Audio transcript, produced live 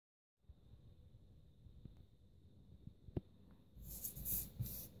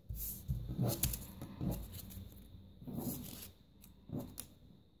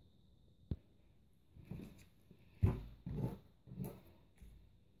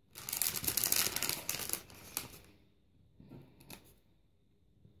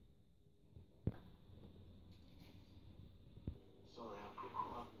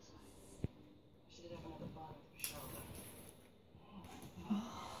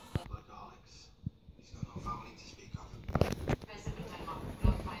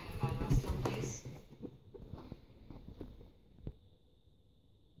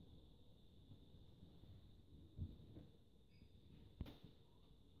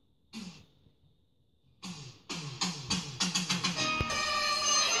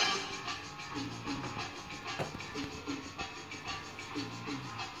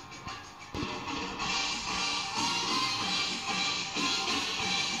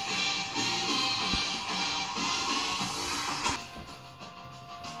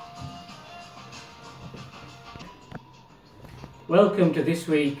Welcome to this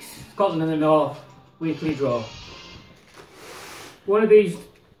week's Scotland and the North weekly draw. One of these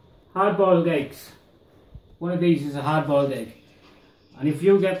hard-boiled eggs. One of these is a hard-boiled egg. And if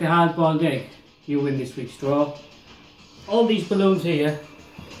you get the hard-boiled egg, you win this week's draw. All these balloons here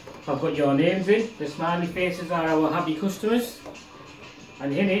have got your names in. The smiley faces are our happy customers.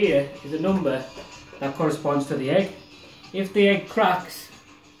 And in here is a number that corresponds to the egg. If the egg cracks,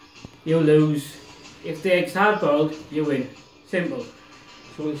 you lose. If the egg's hard-boiled, you win. Simple.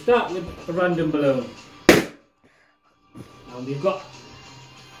 So we'll start with a random balloon. And we've got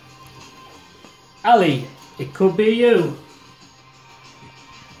Ali. It could be you.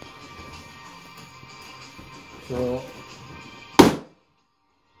 So,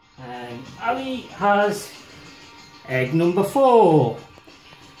 and Ali has egg number 4.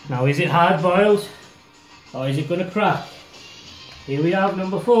 Now, is it hard boiled or is it going to crack? Here we have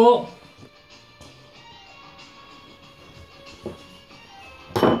number 4.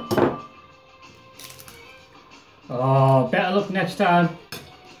 Oh, better luck next time.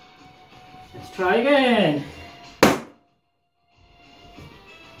 Let's try again.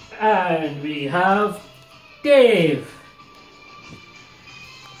 And we have Dave.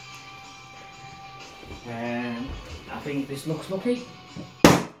 And I think this looks lucky.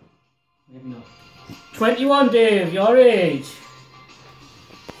 Maybe not. 21, Dave, your age.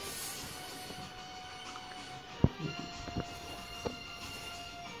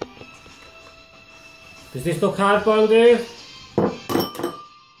 Does this look hard boiled, Dave?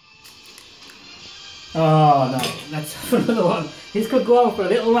 Oh no, let's have another one. This could go on for a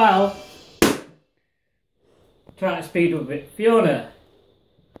little while. Try to speed up a bit. Fiona.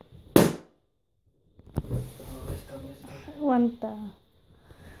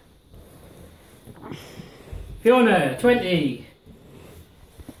 Fiona, 20.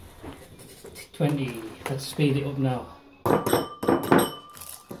 20. Let's speed it up now.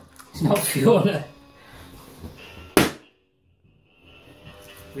 It's not Fiona.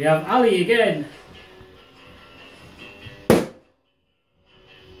 We have Ali again.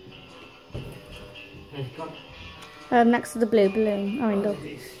 Next to the blue balloon. I mean, the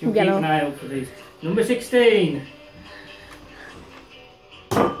You'll yellow. keep an eye out for these. Number 16.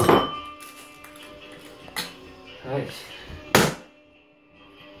 Right.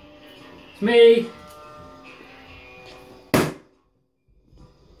 It's me.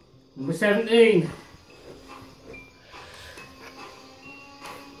 Number 17.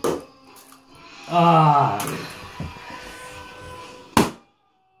 Ah.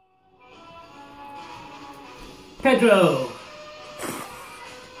 Pedro.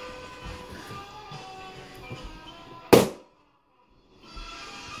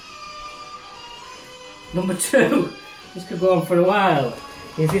 Number 2. This could go on for a while.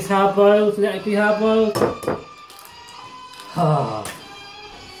 Is this hard boiled? Let it be hard boiled. Ah.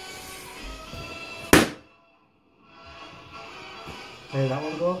 Where did that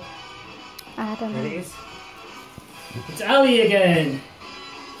one go? I don't know. There it is. It's Ali again.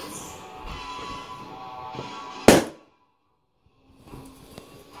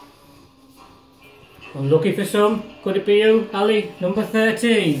 I'm looking for some. Could it be you, Ali? Number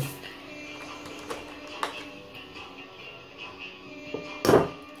 13.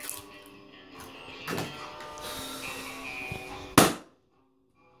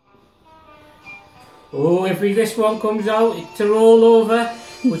 Oh, if this one comes out, it's a roll over,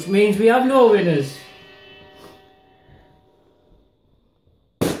 which means we have no winners.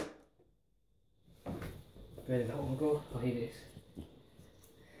 Where did that one go? Oh, here it is.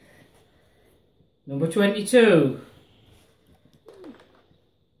 Number 22.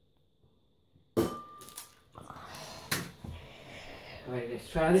 Right, let's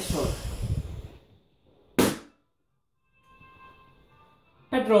try this one.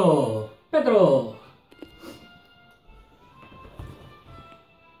 Pedro. Pedro.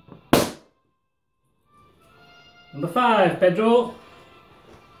 Number 5, Pedro.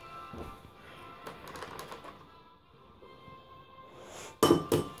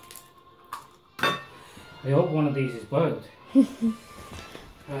 I hope one of these is boiled.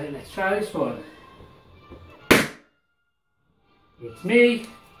 Right, let's try this one. It's me.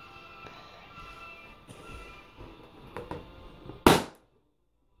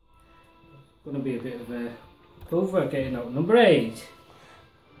 Going to be a bit of a bullwork getting out. Number 8.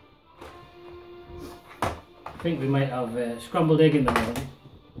 I think we might have scrambled egg in the morning.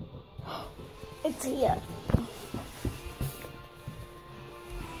 It's here.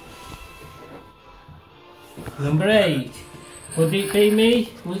 Number 8. Would it be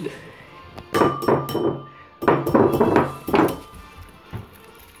me?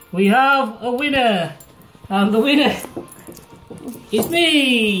 We have a winner, and the winner It's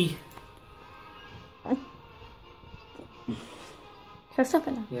me! Shall I stop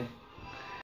it now? Yeah.